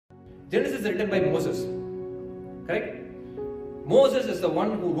Genesis is written by Moses. Correct? Moses is the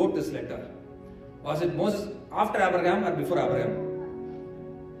one who wrote this letter. Was it Moses after Abraham or before Abraham?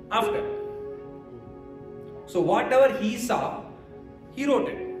 After. So whatever he saw, he wrote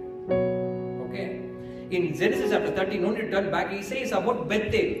it. Okay? In Genesis chapter 13, when you turn back, he says about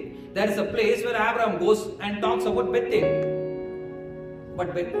Bethel. There is a place where Abraham goes and talks about Bethel.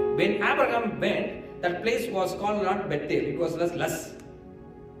 But when Abraham went, that place was called not Bethel, it was Luz.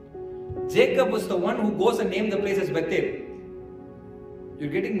 Jacob was the one who goes and named the place as Bethel. You're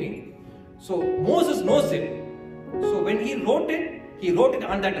getting me? So Moses knows it. So when he wrote it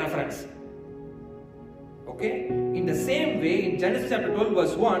on that reference. Okay? In the same way, in Genesis chapter 12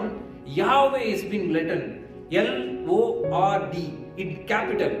 verse 1, Yahweh is being written L-O-R-D in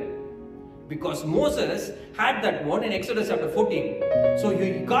capital. Because Moses had that one in Exodus chapter 14. So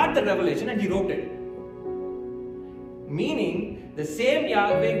he got the revelation and he wrote it. Meaning, the same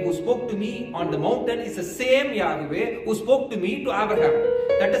Yahweh who spoke to me on the mountain is the same Yahweh who spoke to me to Abraham.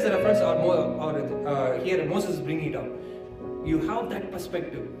 That is a reference here Moses is bringing it up. You have that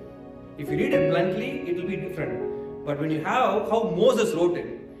perspective. If you read it bluntly, it will be different. But when you have how Moses wrote it,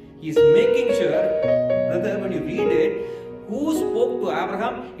 he is making sure, brother, when you read it, who spoke to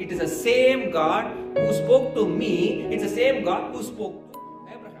Abraham? It is the same God who spoke to me. It's the same God who spoke to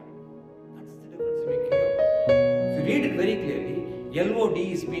Abraham. That's the difference we make here. If you read it very clearly, LOD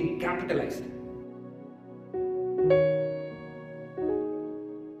is being capitalized.